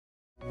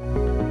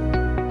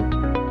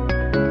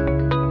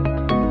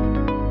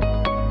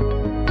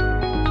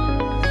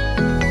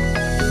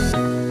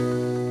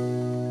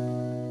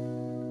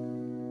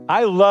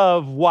I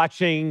love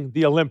watching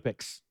the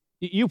Olympics.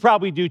 You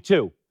probably do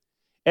too.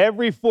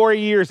 Every 4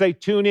 years, I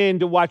tune in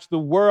to watch the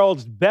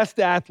world's best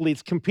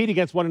athletes compete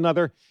against one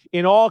another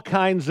in all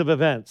kinds of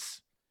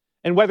events.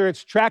 And whether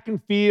it's track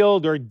and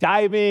field or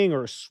diving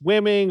or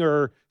swimming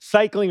or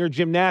cycling or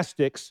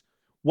gymnastics,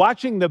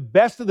 watching the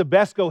best of the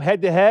best go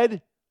head to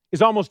head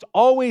is almost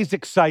always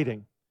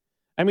exciting.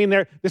 I mean,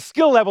 the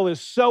skill level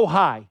is so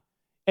high,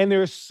 and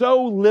there's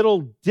so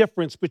little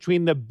difference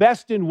between the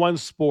best in one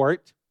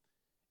sport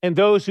and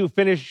those who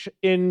finish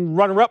in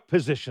runner-up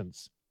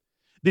positions.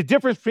 The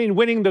difference between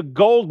winning the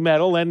gold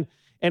medal and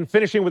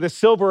finishing with a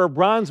silver or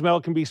bronze medal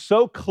can be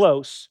so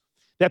close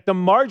that the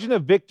margin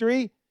of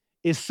victory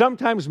is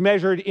sometimes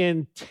measured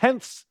in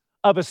tenths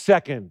of a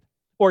second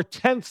or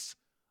tenths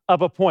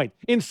of a point.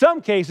 In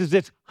some cases,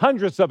 it's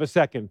hundredths of a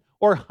second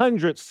or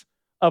hundredths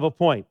of a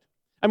point.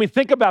 I mean,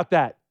 think about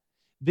that.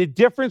 The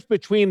difference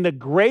between the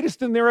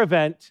greatest in their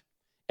event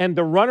and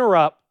the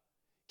runner-up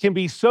can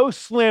be so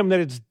slim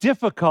that it's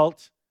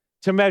difficult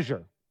to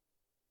measure.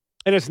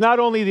 And it's not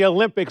only the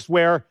Olympics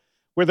where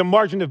the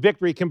margin of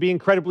victory can be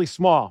incredibly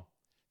small.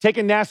 Take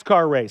a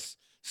NASCAR race.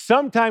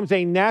 Sometimes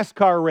a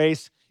NASCAR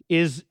race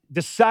is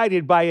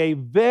decided by a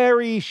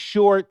very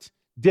short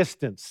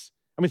distance.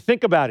 I mean,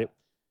 think about it.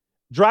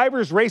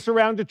 Drivers race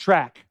around a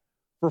track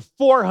for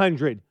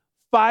 400,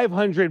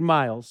 500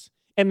 miles,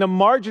 and the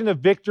margin of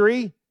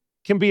victory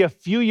can be a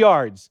few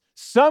yards,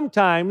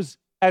 sometimes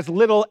as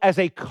little as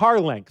a car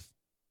length.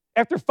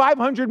 After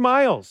 500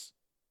 miles,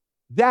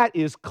 that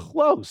is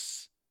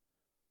close.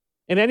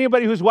 And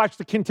anybody who's watched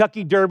the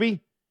Kentucky Derby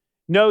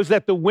knows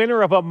that the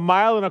winner of a 1.25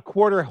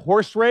 mile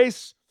horse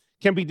race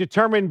can be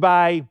determined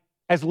by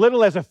as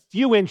little as a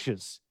few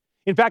inches.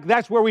 In fact,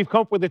 that's where we've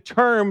come up with the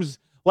terms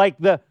like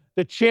the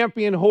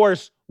champion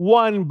horse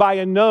won by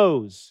a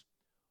nose,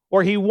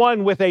 or he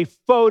won with a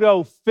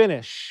photo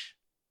finish.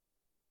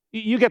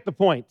 You get the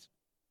point.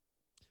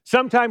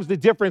 Sometimes the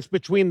difference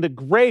between the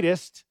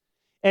greatest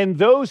and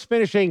those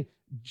finishing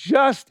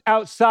just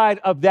outside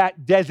of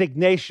that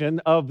designation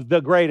of the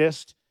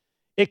greatest,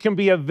 it can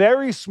be a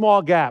very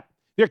small gap.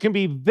 There can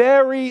be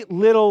very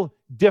little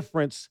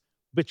difference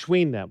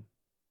between them.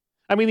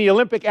 I mean, the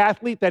Olympic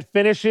athlete that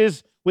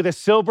finishes with a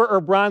silver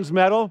or bronze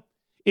medal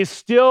is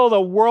still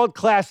a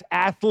world-class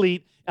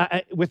athlete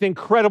with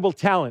incredible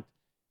talent,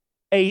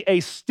 a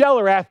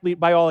stellar athlete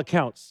by all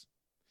accounts.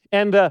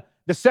 And the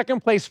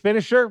second-place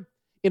finisher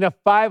in a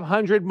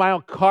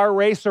 500-mile car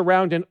race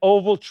around an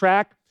oval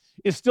track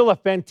is still a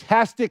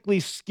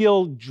fantastically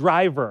skilled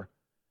driver,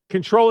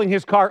 controlling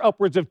his car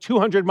upwards of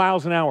 200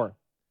 miles an hour.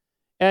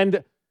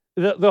 And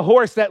the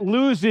horse that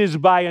loses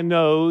by a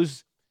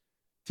nose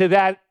to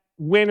that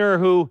winner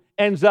who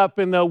ends up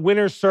in the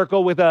winner's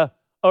circle with a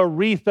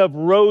wreath of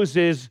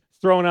roses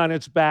thrown on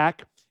its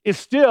back is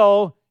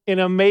still an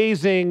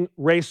amazing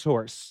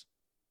racehorse.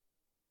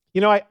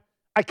 You know,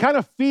 I kind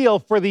of feel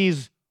for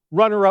these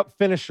runner-up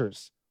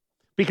finishers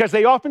because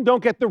they often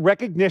don't get the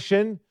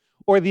recognition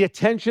or the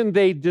attention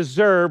they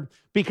deserve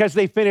because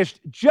they finished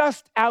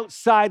just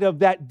outside of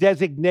that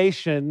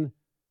designation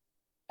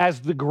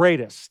as the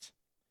greatest.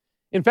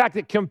 In fact,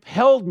 it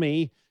compelled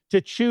me to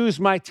choose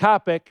my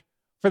topic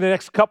for the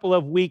next couple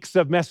of weeks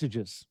of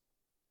messages.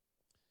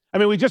 I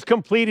mean, we just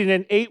completed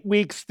an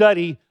 8-week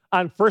study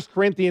on 1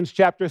 Corinthians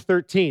chapter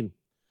 13,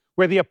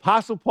 where the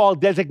Apostle Paul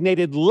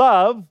designated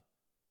love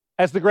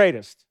as the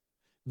greatest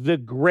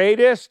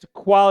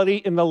quality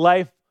in the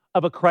life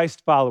of a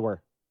Christ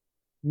follower.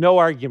 No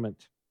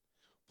argument.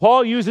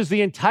 Paul uses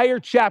the entire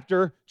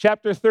chapter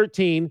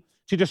 13,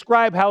 to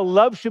describe how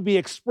love should be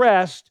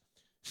expressed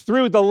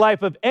through the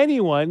life of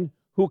anyone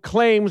who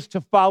claims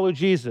to follow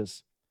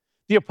Jesus.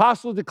 The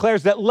apostle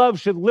declares that love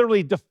should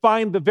literally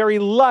define the very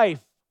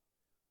life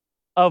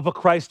of a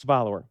Christ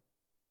follower.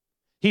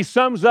 He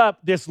sums up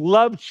this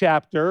love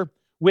chapter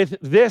with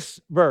this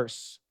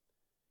verse.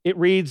 It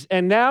reads,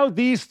 "And now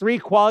these three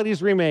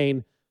qualities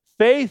remain: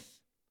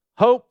 faith,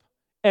 hope,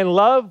 and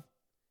love.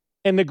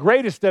 And the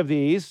greatest of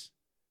these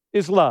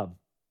is love."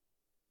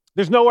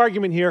 There's no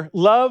argument here.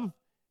 Love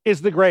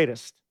is the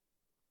greatest.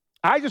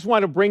 I just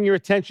want to bring your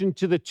attention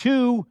to the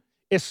two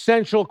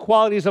essential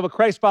qualities of a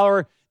Christ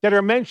follower that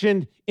are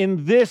mentioned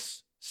in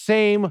this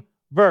same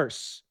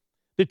verse.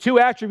 The two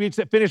attributes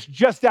that finish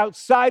just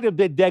outside of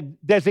the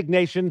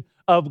designation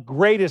of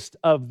greatest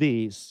of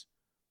these.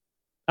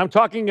 I'm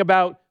talking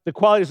about the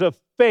qualities of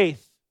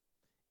faith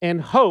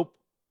and hope,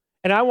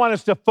 and I want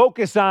us to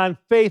focus on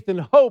faith and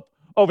hope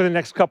over the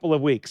next couple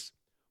of weeks.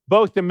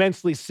 Both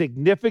immensely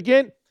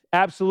significant,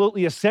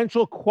 absolutely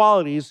essential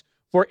qualities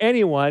for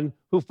anyone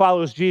who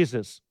follows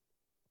Jesus.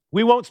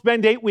 We won't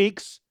spend 8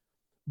 weeks,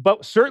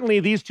 but certainly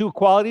these two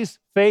qualities,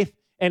 faith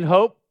and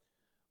hope,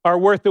 are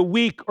worth a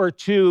week or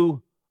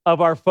two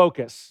of our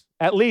focus.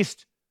 At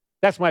least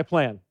that's my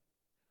plan.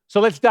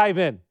 So let's dive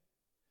in.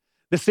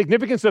 The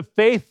significance of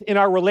faith in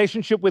our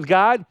relationship with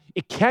God,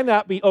 it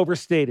cannot be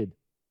overstated.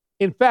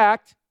 In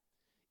fact,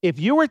 if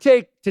you were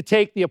to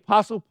take the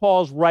Apostle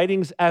Paul's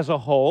writings as a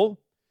whole,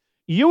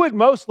 you would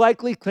most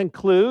likely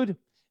conclude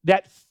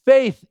that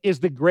faith is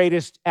the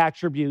greatest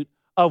attribute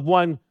of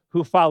one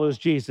who follows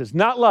Jesus.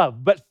 Not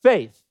love, but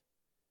faith.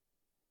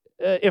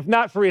 If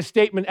not for his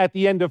statement at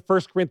the end of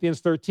 1 Corinthians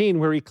 13,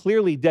 where he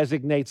clearly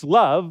designates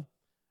love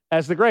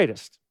as the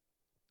greatest.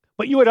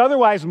 But you would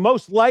otherwise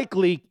most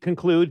likely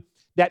conclude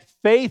that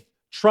faith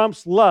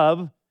trumps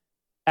love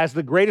as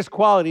the greatest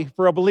quality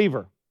for a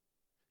believer.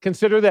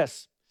 Consider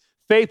this.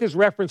 Faith is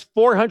referenced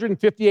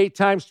 458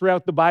 times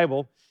throughout the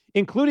Bible,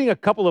 including a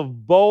couple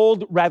of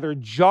bold, rather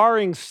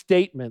jarring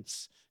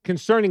statements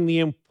concerning the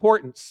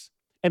importance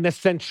and the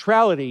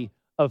centrality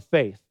of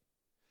faith.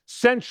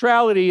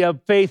 Centrality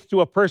of faith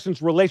to a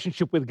person's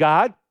relationship with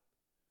God,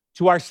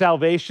 to our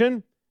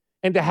salvation,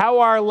 and to how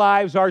our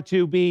lives are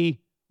to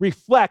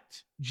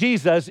reflect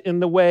Jesus in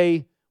the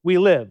way we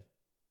live.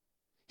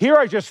 Here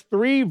are just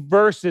 3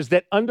 verses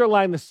that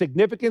underline the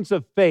significance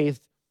of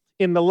faith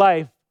in the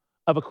life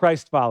of a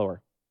Christ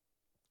follower.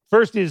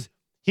 First is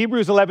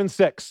Hebrews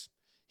 11:6.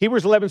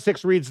 Hebrews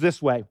 11:6 reads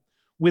this way: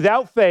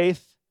 without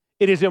faith,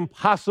 it is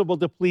impossible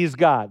to please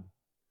God.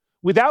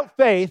 Without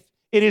faith,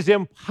 it is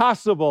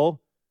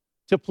impossible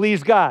to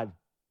please God.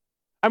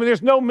 I mean,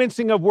 there's no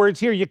mincing of words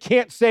here. You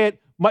can't say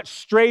it much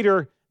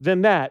straighter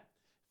than that.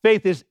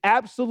 Faith is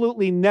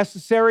absolutely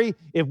necessary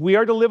if we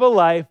are to live a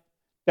life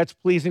that's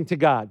pleasing to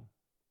God.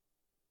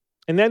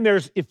 And then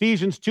there's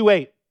Ephesians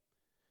 2:8.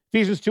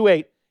 Ephesians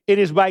 2:8. It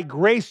is by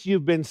grace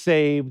you've been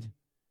saved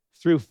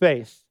through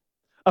faith.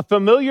 A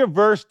familiar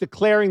verse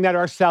declaring that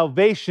our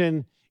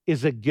salvation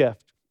is a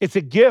gift. It's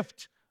a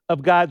gift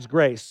of God's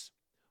grace.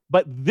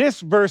 But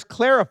this verse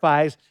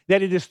clarifies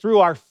that it is through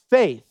our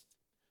faith,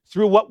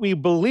 through what we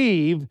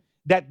believe,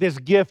 that this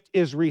gift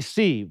is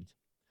received.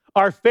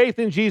 Our faith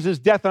in Jesus'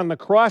 death on the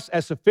cross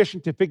as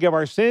sufficient to forgive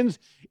our sins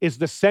is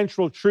the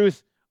central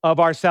truth of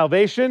our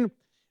salvation.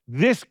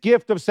 This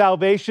gift of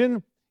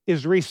salvation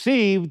is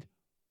received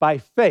by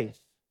faith.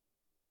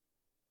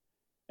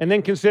 And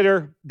then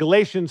consider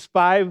Galatians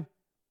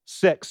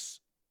 5:6.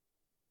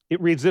 It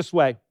reads this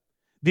way: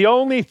 the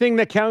only thing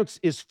that counts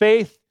is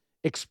faith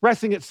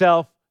expressing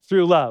itself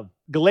through love.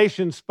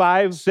 Galatians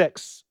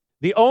 5:6.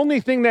 The only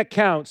thing that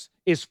counts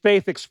is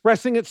faith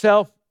expressing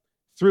itself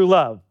through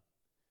love.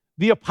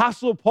 The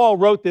Apostle Paul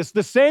wrote this,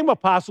 the same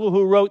apostle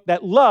who wrote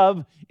that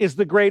love is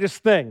the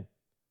greatest thing.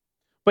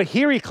 But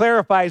here he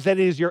clarifies that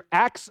it is your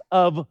acts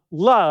of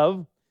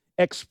love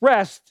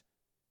expressed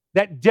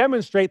that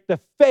demonstrate the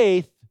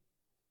faith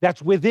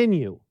that's within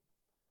you.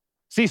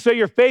 See, so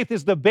your faith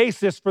is the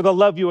basis for the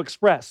love you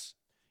express.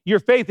 Your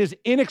faith is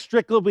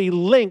inextricably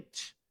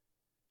linked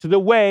to the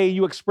way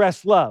you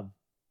express love.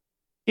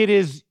 It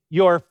is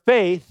your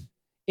faith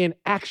in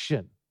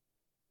action.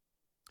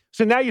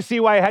 So now you see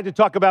why I had to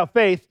talk about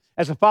faith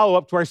as a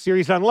follow-up to our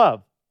series on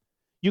love.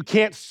 You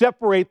can't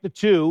separate the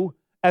two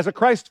as a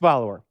Christ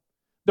follower.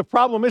 The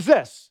problem is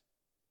this: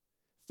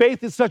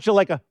 faith is such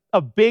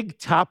a big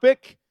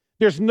topic,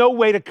 there's no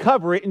way to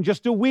cover it in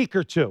just a week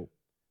or two.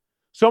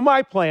 So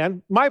my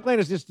plan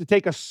is just to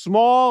take a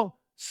small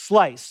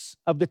slice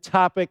of the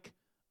topic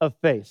of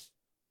faith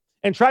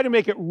and try to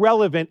make it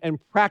relevant and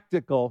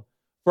practical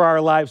for our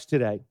lives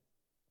today.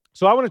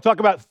 So I want to talk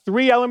about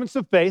 3 elements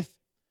of faith,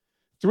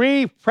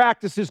 3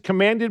 practices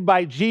commanded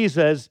by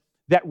Jesus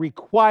that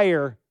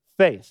require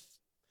faith,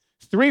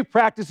 3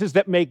 practices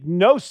that make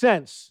no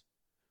sense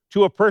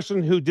to a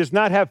person who does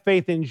not have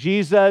faith in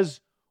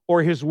Jesus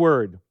or his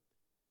word.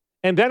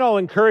 And then I'll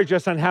encourage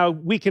us on how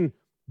we can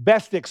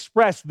best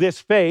express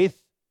this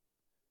faith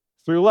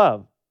through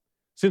love,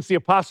 since the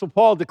Apostle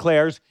Paul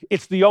declares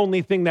it's the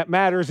only thing that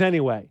matters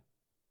anyway.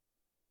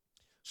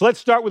 So let's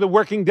start with a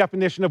working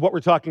definition of what we're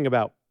talking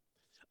about.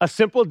 A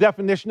simple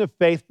definition of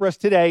faith for us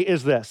today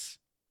is this: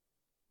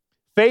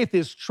 faith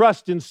is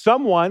trust in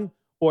someone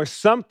or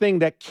something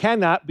that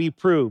cannot be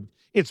proved.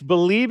 It's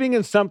believing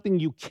in something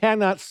you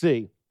cannot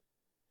see.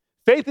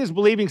 Faith is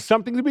believing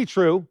something to be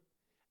true,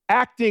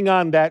 acting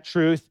on that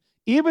truth,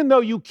 even though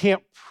you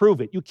can't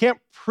prove it. You can't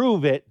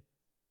prove it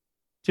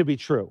to be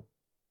true.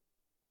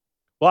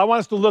 Well, I want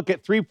us to look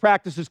at 3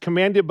 practices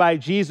commanded by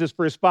Jesus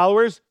for his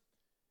followers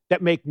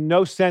that make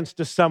no sense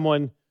to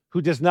someone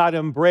who does not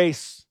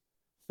embrace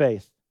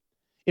faith.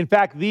 In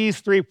fact,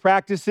 these 3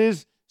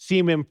 practices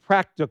seem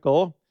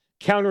impractical,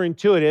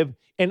 counterintuitive,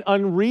 and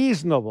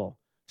unreasonable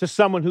to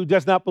someone who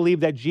does not believe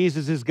that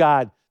Jesus is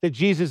God, that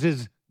Jesus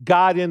is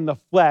God in the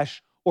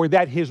flesh, or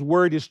that his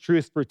word is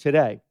truth for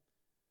today.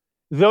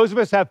 Those of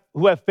us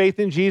who have faith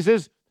in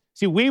Jesus,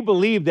 see, we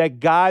believe that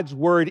God's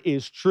word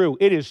is true.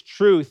 It is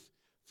truth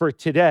for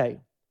today.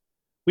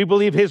 We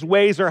believe his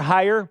ways are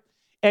higher.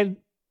 And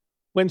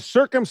in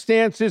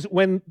circumstances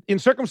where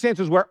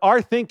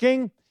our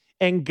thinking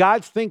and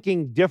God's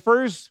thinking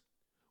differs,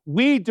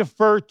 we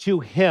defer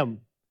to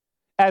him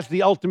as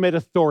the ultimate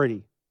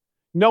authority,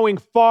 knowing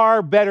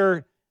far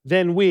better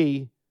than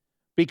we,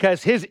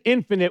 because his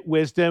infinite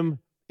wisdom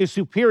is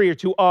superior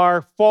to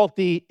our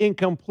faulty,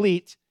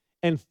 incomplete,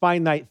 and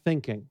finite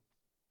thinking.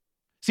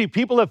 See,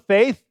 people of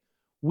faith,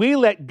 we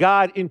let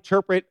God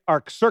interpret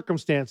our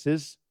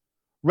circumstances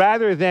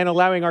rather than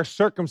allowing our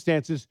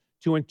circumstances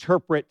to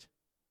interpret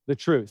the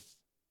truth.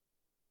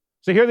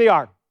 So here they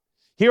are.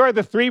 Here are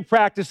the three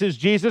practices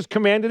Jesus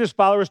commanded his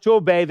followers to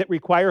obey that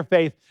require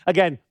faith.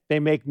 Again, they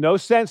make no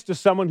sense to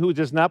someone who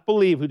does not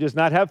believe, who does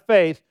not have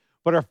faith,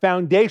 but are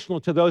foundational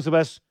to those of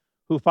us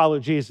who follow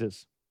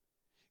Jesus.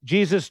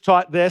 Jesus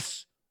taught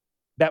this,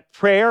 that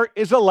prayer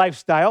is a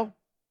lifestyle.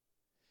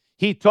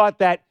 He taught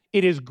that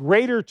it is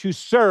greater to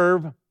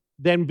serve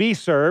than be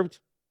served.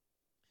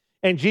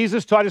 And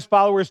Jesus taught his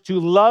followers to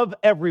love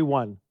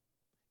everyone,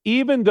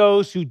 even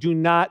those who do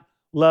not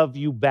love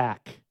you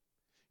back.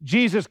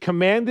 Jesus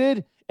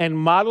commanded and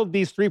modeled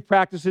these three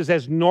practices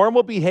as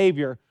normal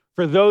behavior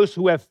for those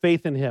who have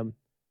faith in him.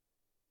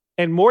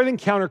 And more than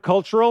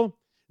countercultural,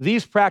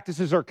 these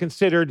practices are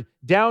considered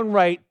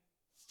downright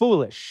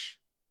foolish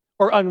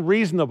or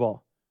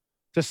unreasonable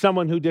to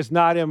someone who does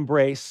not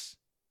embrace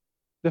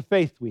the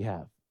faith we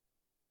have.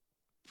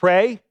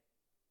 Pray,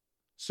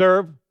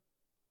 serve,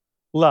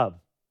 love.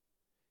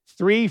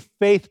 Three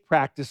faith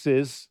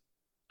practices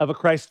of a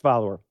Christ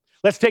follower.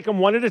 Let's take them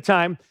one at a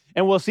time,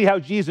 and we'll see how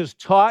Jesus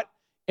taught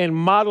and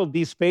modeled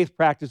these faith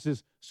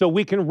practices so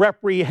we can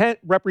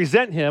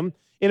represent him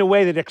in a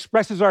way that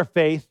expresses our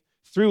faith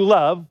through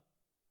love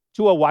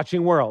to a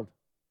watching world.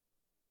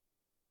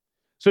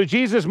 So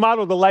Jesus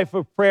modeled the life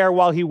of prayer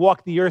while he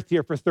walked the earth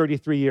here for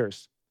 33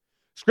 years.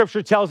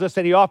 Scripture tells us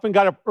that he often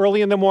got up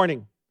early in the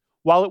morning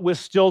while it was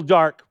still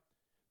dark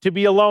to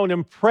be alone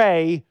and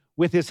pray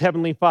with his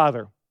heavenly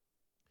Father.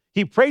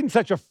 He prayed in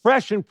such a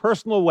fresh and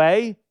personal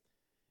way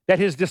that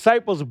his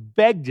disciples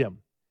begged him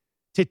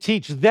to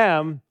teach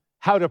them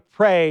how to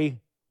pray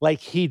like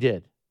he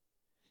did.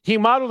 He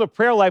modeled a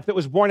prayer life that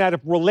was born out of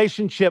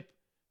relationship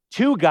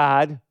to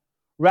God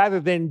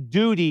rather than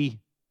duty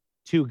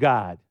to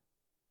God.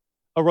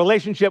 A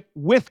relationship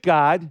with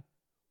God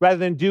rather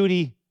than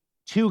duty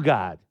to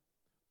God.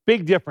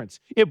 Big difference.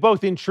 It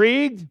both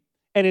intrigued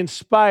and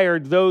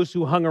inspired those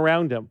who hung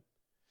around him.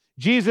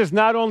 Jesus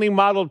not only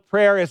modeled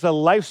prayer as a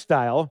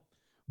lifestyle,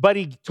 but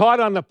he taught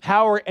on the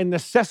power and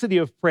necessity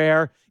of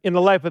prayer in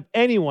the life of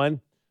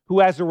anyone who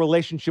has a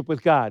relationship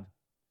with God.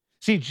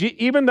 See,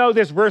 even though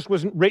this verse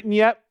wasn't written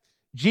yet,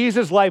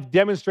 Jesus' life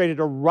demonstrated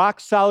a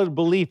rock-solid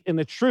belief in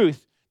the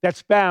truth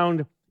that's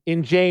found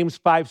in James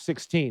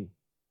 5:16.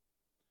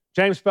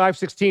 James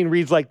 5:16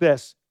 reads like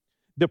this: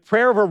 "The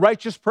prayer of a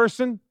righteous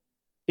person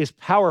is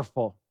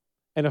powerful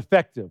and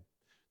effective."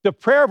 The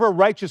prayer of a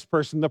righteous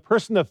person, the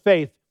person of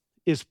faith,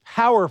 is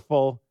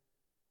powerful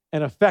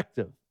and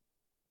effective.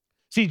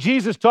 See,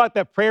 Jesus taught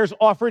that prayers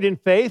offered in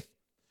faith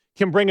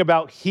can bring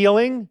about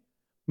healing,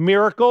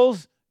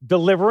 miracles,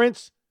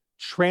 deliverance,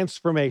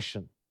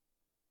 transformation.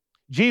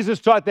 Jesus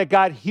taught that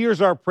God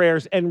hears our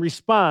prayers and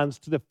responds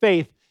to the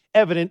faith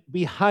evident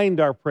behind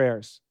our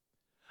prayers.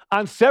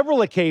 On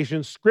several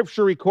occasions,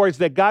 Scripture records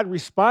that God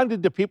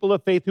responded to people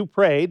of faith who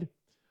prayed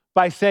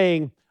by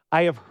saying,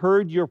 "I have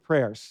heard your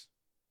prayers,"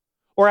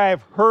 or "I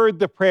have heard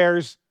the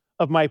prayers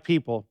of my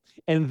people."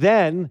 And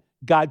then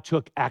God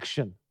took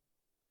action.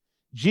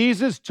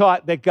 Jesus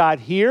taught that God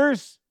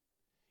hears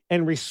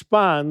and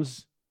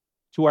responds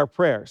to our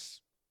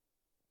prayers.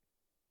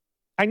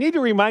 I need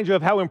to remind you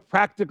of how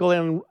impractical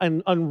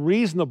and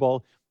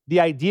unreasonable the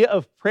idea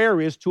of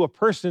prayer is to a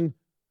person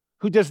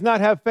who does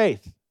not have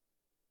faith.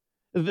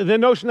 The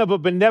notion of a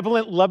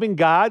benevolent, loving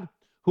God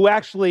who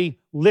actually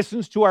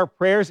listens to our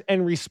prayers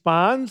and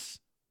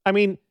responds, I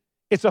mean,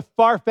 it's a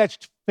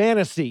far-fetched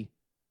fantasy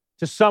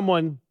to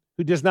someone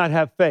who does not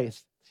have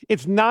faith.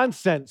 It's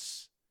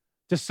nonsense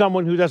to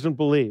someone who doesn't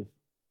believe.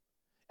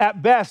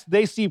 At best,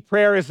 they see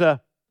prayer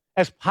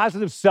as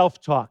positive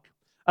self-talk,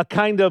 a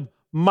kind of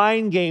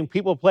mind game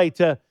people play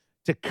to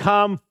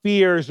calm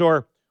fears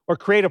or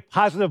create a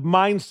positive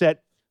mindset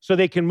so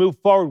they can move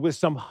forward with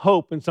some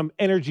hope and some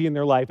energy in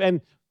their life. And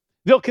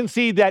they'll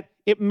concede that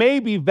it may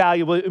be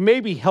valuable, it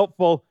may be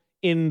helpful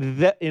in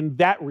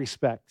that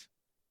respect.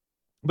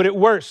 But at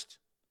worst,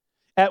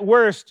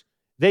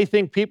 they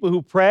think people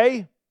who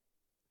pray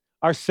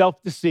are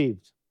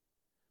self-deceived,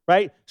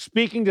 right?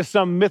 Speaking to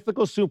some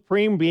mythical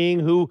supreme being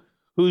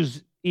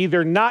who's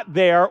either not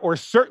there or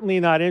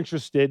certainly not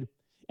interested.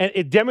 And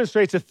it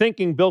demonstrates a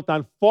thinking built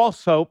on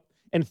false hope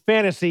and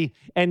fantasy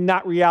and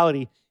not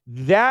reality.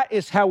 That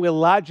is how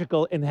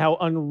illogical and how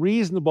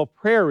unreasonable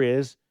prayer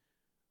is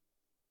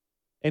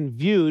and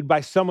viewed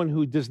by someone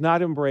who does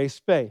not embrace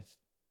faith.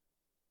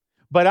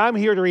 But I'm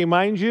here to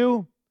remind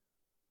you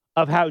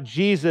of how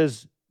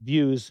Jesus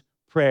views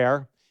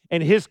prayer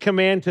and his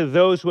command to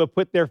those who have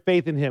put their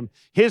faith in him,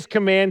 his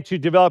command to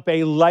develop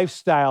a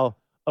lifestyle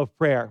of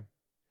prayer.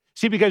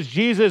 See, because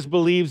Jesus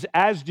believes,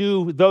 as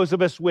do those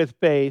of us with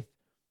faith,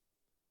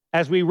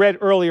 as we read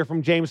earlier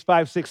from James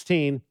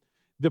 5:16,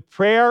 the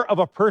prayer of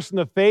a person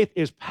of faith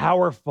is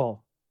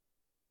powerful.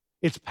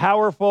 It's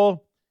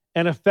powerful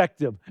and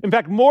effective. In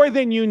fact, more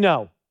than you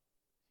know.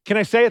 Can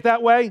I say it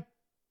that way?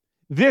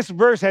 This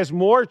verse has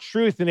more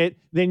truth in it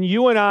than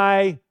you and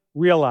I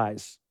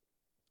realize.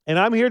 And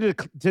I'm here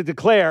to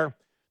declare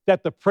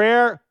that the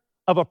prayer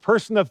of a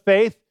person of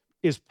faith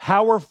is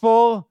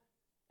powerful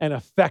and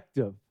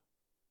effective.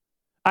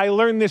 I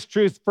learned this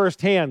truth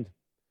firsthand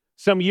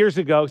some years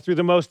ago through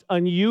the most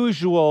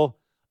unusual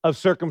of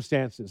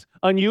circumstances.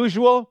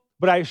 Unusual,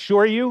 but I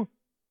assure you,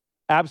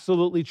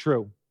 absolutely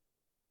true.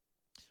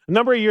 A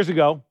number of years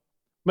ago,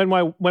 when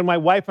my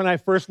wife and I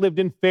first lived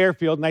in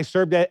Fairfield and I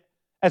served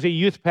as a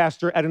youth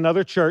pastor at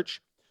another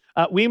church,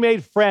 we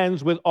made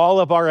friends with all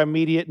of our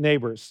immediate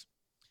neighbors.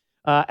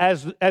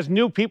 As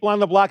new people on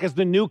the block, as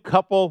the new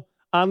couple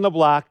on the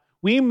block,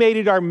 we made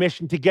it our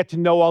mission to get to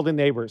know all the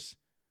neighbors,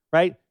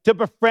 right? To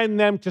befriend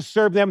them, to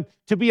serve them,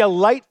 to be a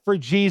light for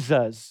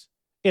Jesus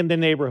in the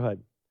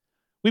neighborhood.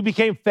 We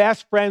became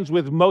fast friends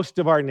with most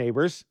of our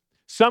neighbors.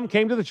 Some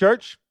came to the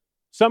church,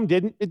 some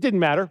didn't. It didn't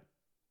matter.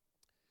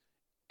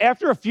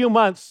 After a few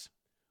months,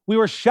 we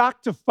were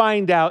shocked to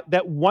find out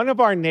that one of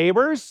our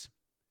neighbors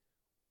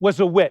was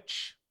a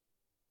witch.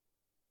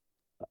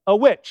 A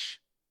witch.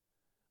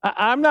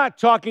 I'm not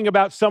talking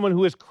about someone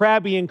who is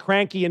crabby and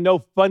cranky and no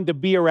fun to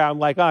be around,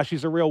 like,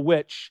 she's a real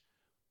witch.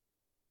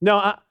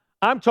 No,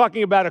 I'm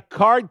talking about a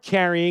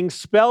card-carrying,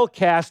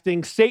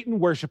 spell-casting,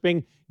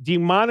 Satan-worshiping,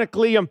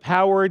 demonically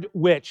empowered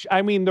witch.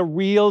 I mean, the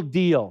real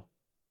deal.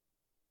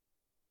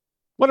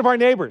 One of our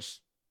neighbors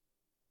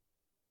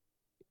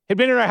had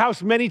been in our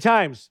house many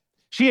times.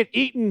 She had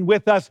eaten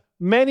with us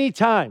many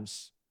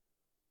times.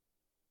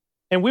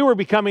 And we were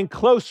becoming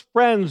close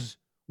friends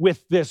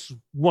with this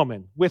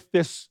woman, with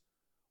this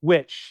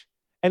witch.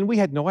 And we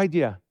had no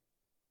idea.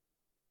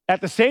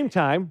 At the same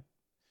time,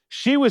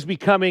 she was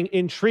becoming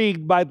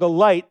intrigued by the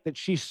light that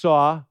she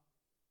saw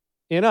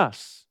in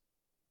us.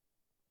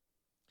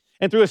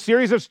 And through a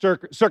series of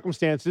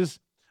circumstances,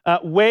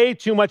 way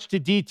too much to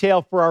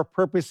detail for our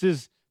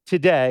purposes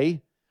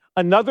today,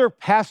 another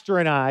pastor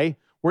and I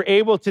were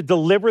able to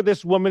deliver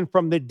this woman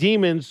from the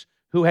demons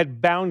who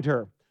had bound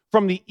her,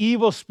 from the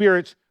evil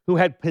spirits who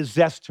had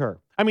possessed her.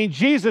 I mean,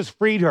 Jesus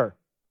freed her.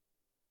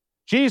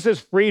 Jesus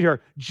freed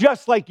her,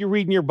 just like you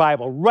read in your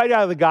Bible, right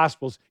out of the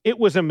Gospels. It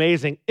was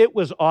amazing. It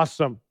was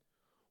awesome.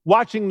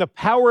 Watching the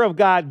power of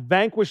God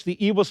vanquish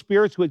the evil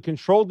spirits who had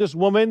controlled this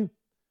woman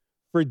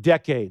for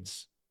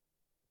decades.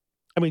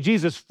 I mean,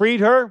 Jesus freed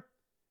her,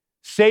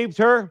 saved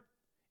her,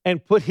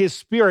 and put his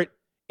spirit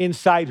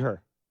inside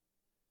her.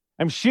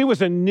 I mean, she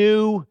was a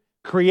new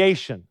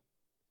creation.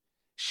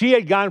 She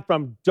had gone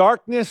from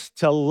darkness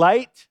to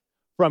light,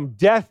 from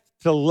death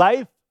to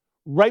life,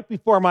 right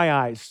before my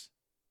eyes.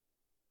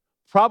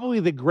 Probably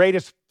the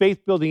greatest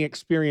faith-building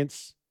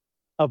experience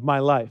of my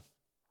life.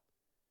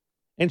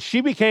 And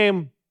she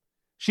became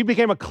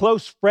a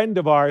close friend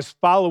of ours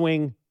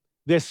following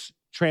this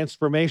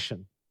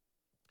transformation.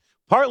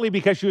 Partly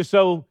because she was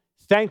so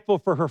thankful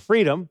for her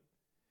freedom,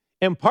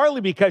 and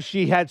partly because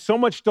she had so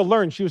much to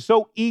learn. She was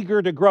so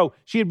eager to grow.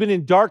 She had been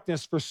in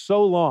darkness for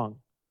so long.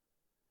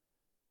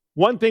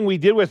 One thing we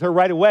did with her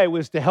right away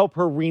was to help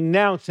her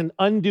renounce and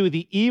undo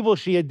the evil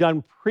she had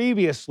done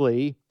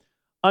previously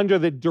under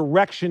the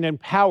direction and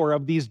power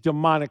of these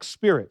demonic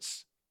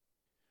spirits.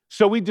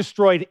 So we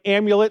destroyed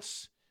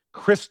amulets,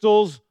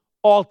 crystals,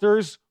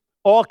 altars,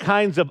 all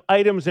kinds of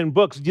items and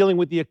books dealing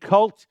with the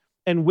occult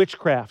and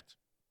witchcraft.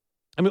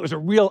 I mean, it was a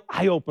real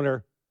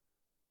eye-opener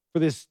for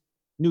this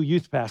new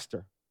youth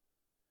pastor.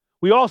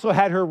 We also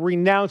had her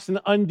renounce and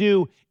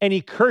undo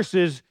any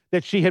curses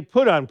that she had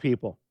put on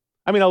people.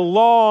 I mean, a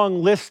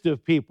long list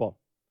of people.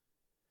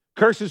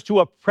 Curses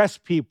to oppress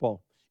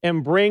people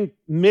and bring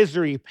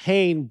misery,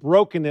 pain,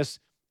 brokenness,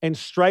 and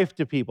strife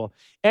to people.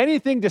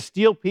 Anything to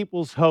steal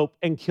people's hope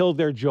and kill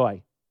their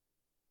joy.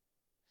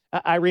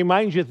 I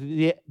remind you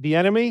that the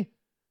enemy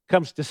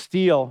comes to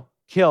steal,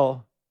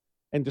 kill,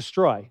 and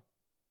destroy.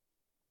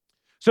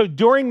 So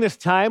during this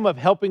time of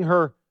helping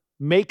her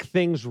make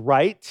things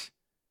right,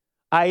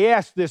 I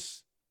asked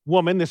this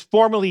woman, this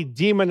formerly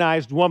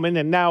demonized woman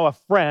and now a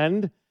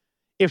friend,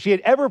 if she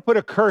had ever put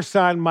a curse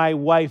on my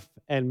wife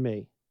and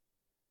me.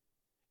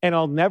 And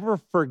I'll never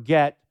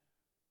forget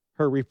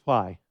her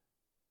reply.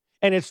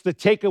 And it's the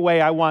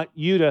takeaway I want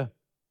you to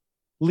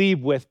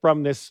leave with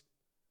from this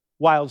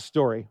wild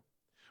story.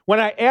 When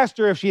I asked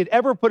her if she had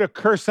ever put a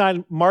curse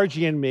on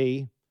Margie and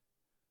me,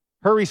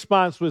 her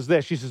response was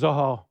this. She says,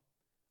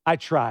 I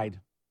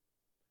tried,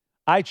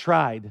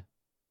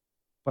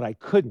 but I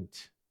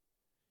couldn't.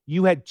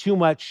 You had too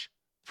much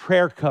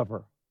prayer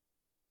cover.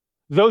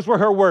 Those were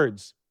her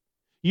words.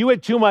 You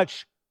had too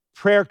much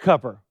prayer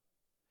cover.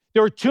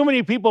 There were too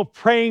many people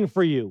praying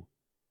for you.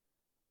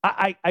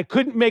 I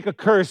couldn't make a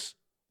curse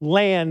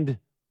land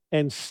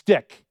and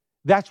stick.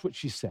 That's what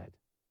she said.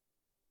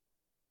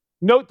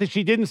 Note that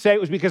she didn't say it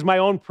was because my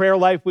own prayer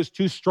life was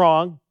too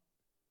strong,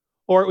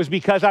 or it was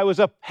because I was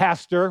a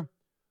pastor,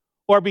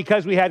 or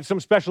because we had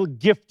some special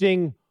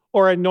gifting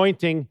or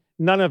anointing.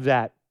 None of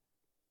that.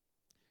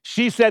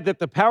 She said that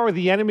the power of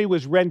the enemy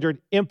was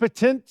rendered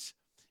impotent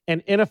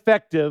and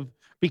ineffective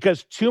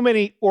because too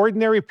many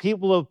ordinary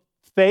people of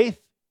faith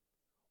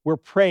were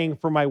praying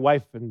for my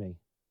wife and me.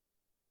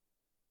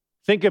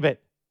 Think of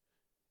it.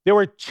 There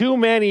were too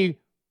many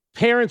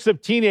parents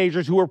of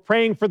teenagers who were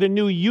praying for the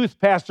new youth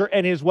pastor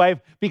and his wife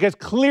because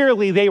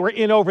clearly they were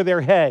in over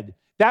their head.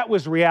 That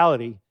was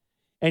reality.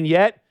 And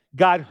yet,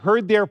 God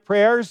heard their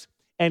prayers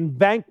and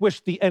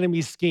vanquished the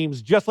enemy's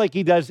schemes just like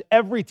he does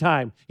every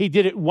time. He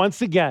did it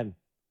once again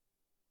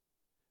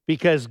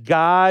because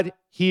God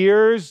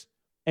hears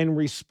and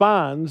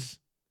responds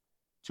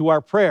to our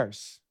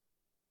prayers.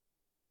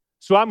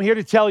 So I'm here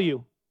to tell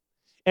you,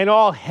 and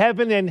all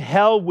heaven and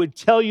hell would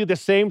tell you the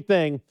same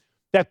thing,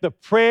 that the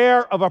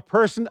prayer of a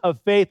person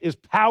of faith is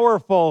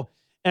powerful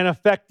and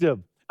effective.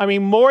 I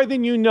mean, more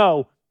than you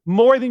know,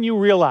 more than you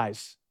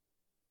realize.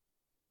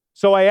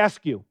 So I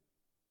ask you,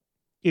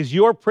 is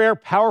your prayer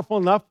powerful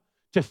enough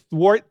to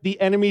thwart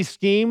the enemy's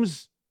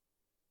schemes?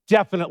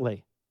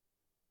 Definitely.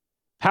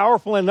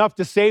 Powerful enough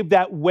to save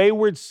that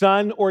wayward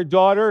son or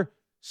daughter?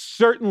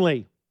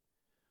 Certainly.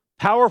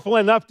 Powerful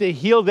enough to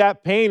heal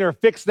that pain or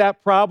fix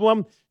that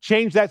problem,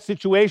 change that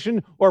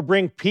situation, or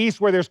bring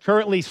peace where there's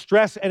currently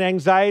stress and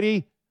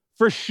anxiety?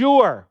 For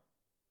sure.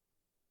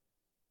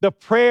 The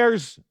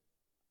prayers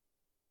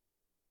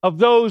of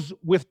those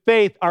with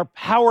faith are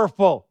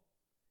powerful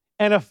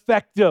and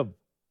effective.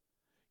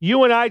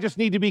 You and I just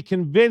need to be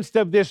convinced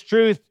of this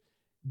truth.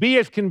 Be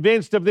as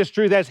convinced of this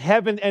truth as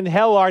heaven and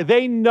hell are.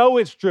 They know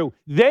it's true.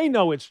 They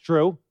know it's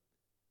true.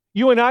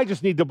 You and I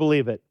just need to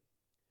believe it.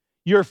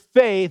 Your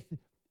faith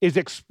is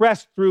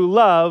expressed through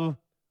love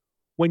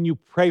when you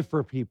pray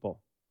for people.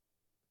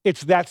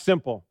 It's that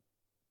simple.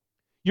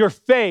 Your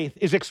faith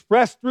is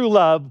expressed through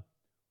love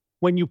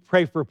when you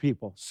pray for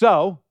people.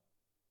 So,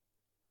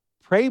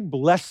 pray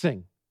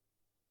blessing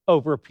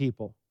over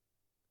people.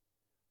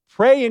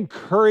 Pray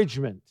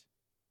encouragement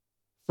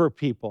for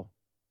people.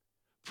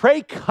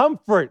 Pray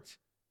comfort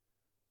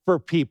for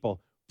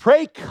people.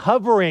 Pray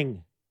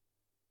covering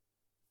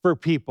for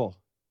people.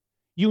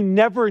 You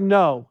never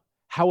know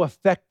how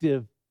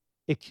effective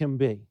it can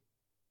be.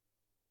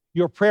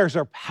 Your prayers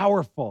are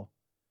powerful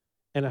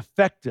and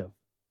effective.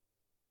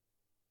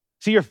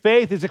 See, your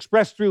faith is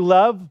expressed through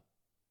love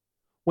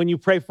when you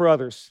pray for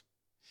others.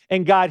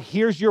 And God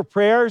hears your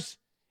prayers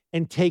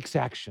and takes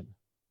action.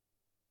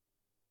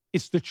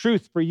 It's the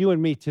truth for you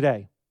and me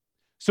today.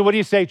 So what do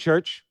you say,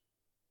 church?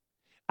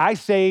 I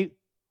say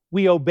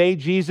we obey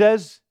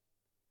Jesus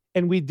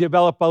and we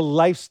develop a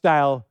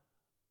lifestyle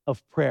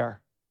of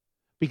prayer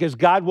because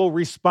God will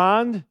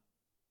respond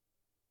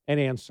and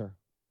answer.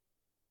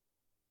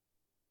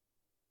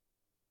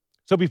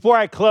 So before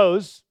I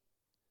close,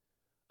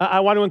 I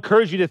want to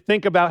encourage you to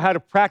think about how to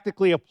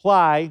practically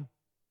apply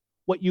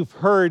what you've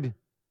heard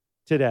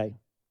today.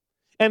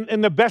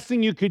 And the best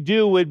thing you could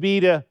do would be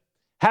to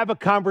have a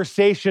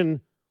conversation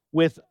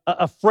with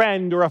a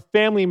friend or a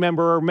family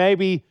member or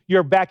maybe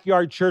your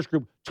backyard church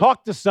group.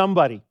 Talk to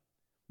somebody.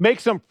 Make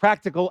some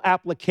practical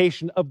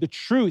application of the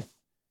truth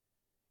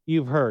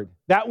you've heard.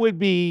 That would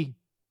be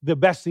the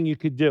best thing you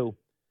could do.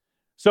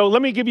 So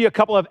let me give you a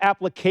couple of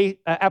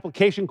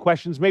application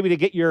questions maybe to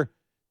get your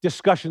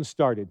discussion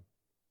started.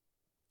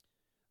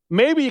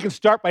 Maybe you can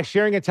start by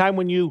sharing a time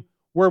when you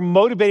were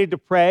motivated to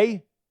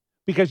pray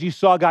because you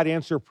saw God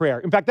answer prayer.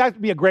 In fact, that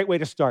would be a great way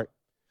to start.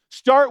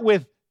 Start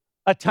with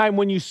a time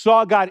when you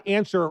saw God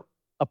answer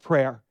a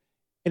prayer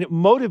and it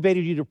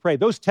motivated you to pray.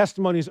 Those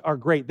testimonies are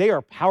great. They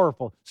are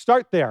powerful.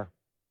 Start there.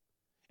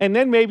 And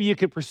then maybe you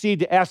could proceed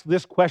to ask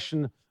this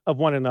question of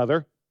one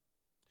another.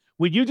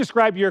 Would you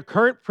describe your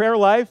current prayer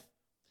life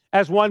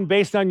as one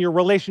based on your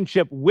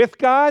relationship with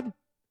God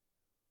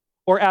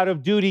or out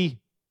of duty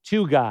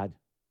to God?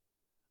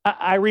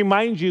 I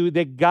remind you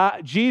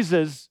that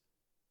Jesus,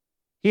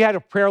 he had a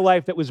prayer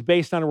life that was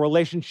based on a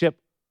relationship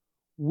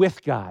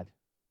with God.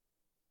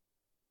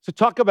 So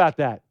talk about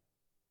that.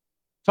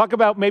 Talk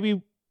about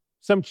maybe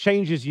some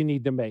changes you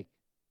need to make.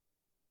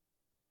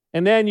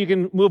 And then you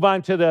can move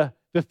on to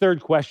the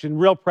third question,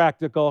 real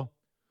practical.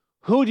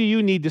 Who do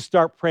you need to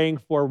start praying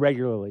for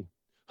regularly?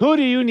 Who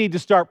do you need to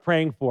start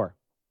praying for?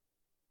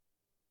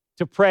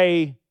 To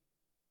pray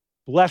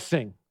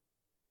blessing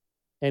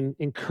and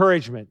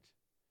encouragement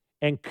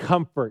and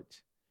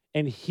comfort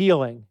and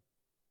healing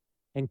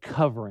and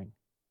covering.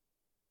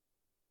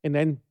 And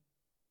then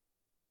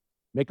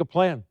make a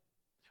plan.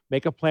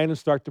 Make a plan and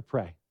start to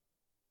pray.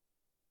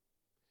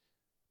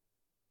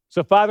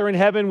 So, Father in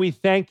heaven, we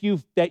thank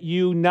you that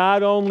you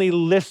not only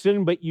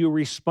listen, but you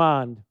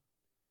respond.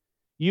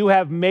 You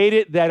have made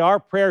it that our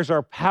prayers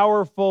are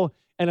powerful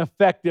and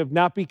effective,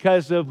 not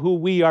because of who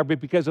we are,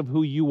 but because of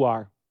who you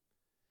are.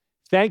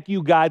 Thank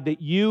you, God,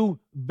 that you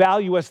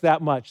value us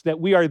that much, that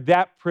we are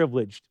that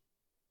privileged.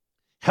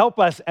 Help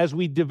us as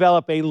we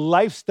develop a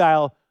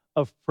lifestyle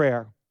of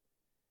prayer,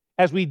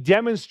 as we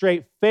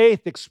demonstrate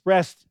faith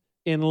expressed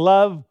in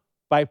love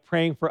by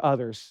praying for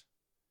others.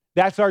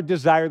 That's our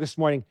desire this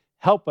morning.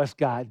 Help us,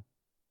 God,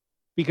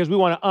 because we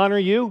want to honor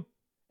you,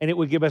 and it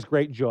would give us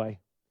great joy.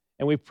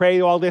 And we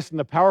pray all this in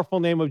the powerful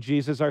name of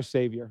Jesus, our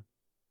Savior.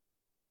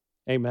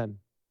 Amen.